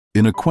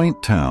In a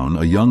quaint town,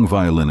 a young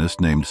violinist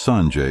named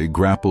Sanjay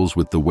grapples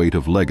with the weight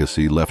of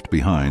legacy left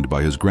behind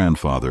by his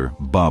grandfather,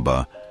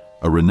 Baba,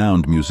 a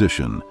renowned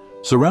musician.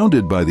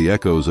 Surrounded by the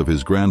echoes of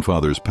his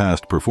grandfather's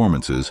past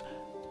performances,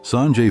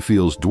 Sanjay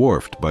feels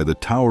dwarfed by the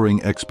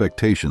towering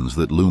expectations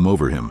that loom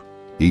over him.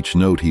 Each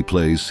note he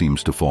plays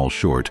seems to fall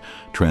short,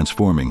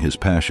 transforming his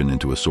passion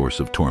into a source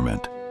of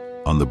torment.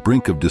 On the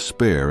brink of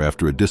despair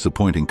after a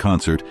disappointing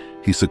concert,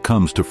 he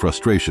succumbs to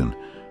frustration,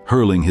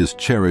 hurling his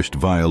cherished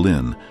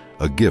violin,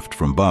 a gift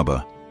from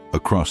Baba,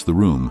 across the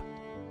room.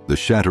 The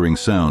shattering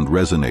sound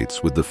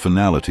resonates with the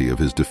finality of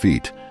his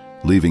defeat,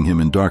 leaving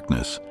him in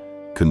darkness,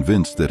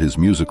 convinced that his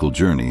musical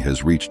journey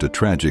has reached a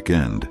tragic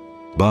end.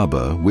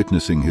 Baba,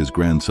 witnessing his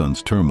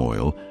grandson's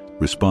turmoil,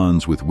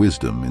 responds with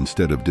wisdom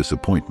instead of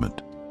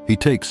disappointment. He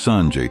takes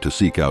Sanjay to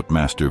seek out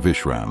Master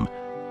Vishram,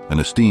 an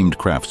esteemed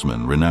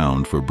craftsman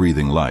renowned for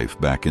breathing life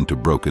back into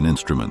broken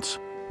instruments.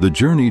 The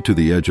journey to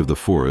the edge of the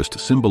forest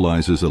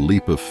symbolizes a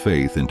leap of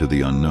faith into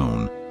the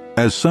unknown.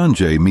 As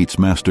Sanjay meets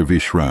Master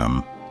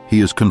Vishram,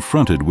 he is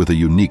confronted with a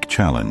unique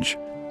challenge.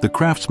 The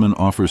craftsman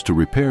offers to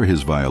repair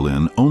his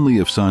violin only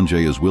if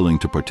Sanjay is willing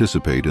to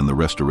participate in the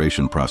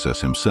restoration process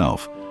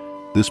himself.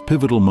 This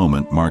pivotal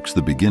moment marks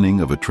the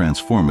beginning of a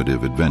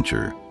transformative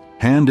adventure.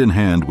 Hand in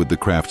hand with the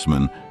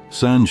craftsman,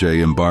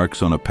 Sanjay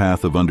embarks on a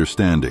path of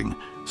understanding,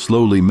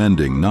 slowly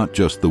mending not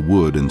just the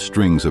wood and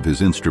strings of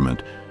his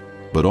instrument,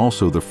 but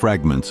also the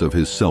fragments of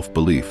his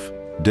self-belief.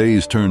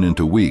 Days turn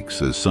into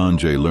weeks as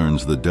Sanjay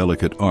learns the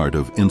delicate art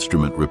of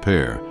instrument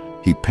repair.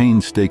 He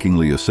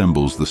painstakingly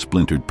assembles the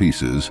splintered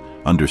pieces,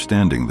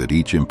 understanding that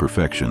each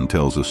imperfection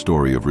tells a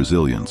story of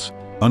resilience.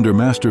 Under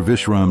Master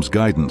Vishram's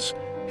guidance,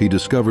 he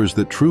discovers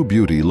that true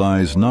beauty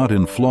lies not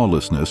in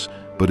flawlessness,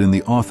 but in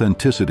the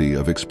authenticity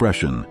of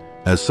expression.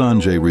 As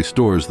Sanjay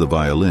restores the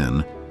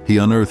violin, he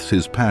unearths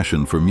his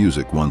passion for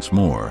music once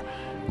more,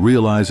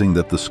 realizing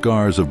that the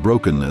scars of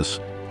brokenness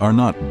are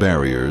not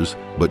barriers,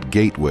 but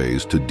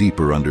gateways to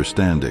deeper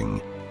understanding.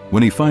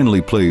 When he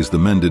finally plays the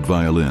mended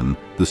violin,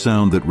 the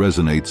sound that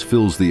resonates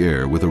fills the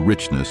air with a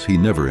richness he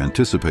never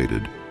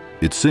anticipated.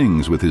 It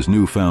sings with his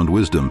newfound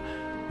wisdom,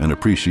 an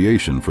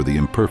appreciation for the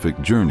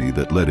imperfect journey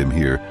that led him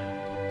here.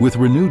 With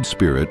renewed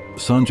spirit,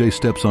 Sanjay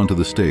steps onto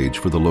the stage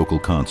for the local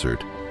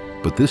concert.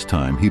 But this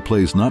time he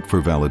plays not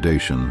for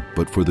validation,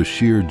 but for the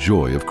sheer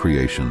joy of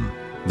creation.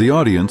 The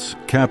audience,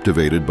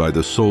 captivated by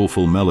the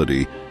soulful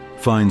melody,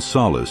 finds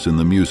solace in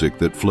the music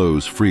that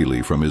flows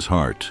freely from his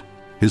heart.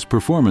 His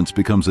performance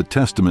becomes a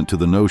testament to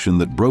the notion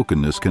that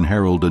brokenness can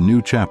herald a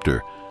new chapter,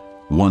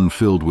 one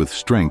filled with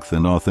strength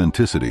and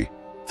authenticity.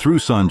 Through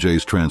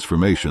Sanjay's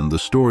transformation, the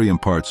story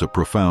imparts a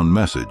profound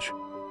message.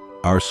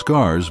 Our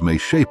scars may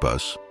shape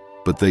us,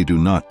 but they do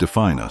not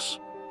define us.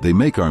 They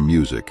make our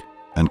music,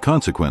 and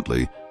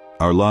consequently,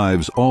 our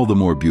lives all the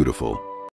more beautiful.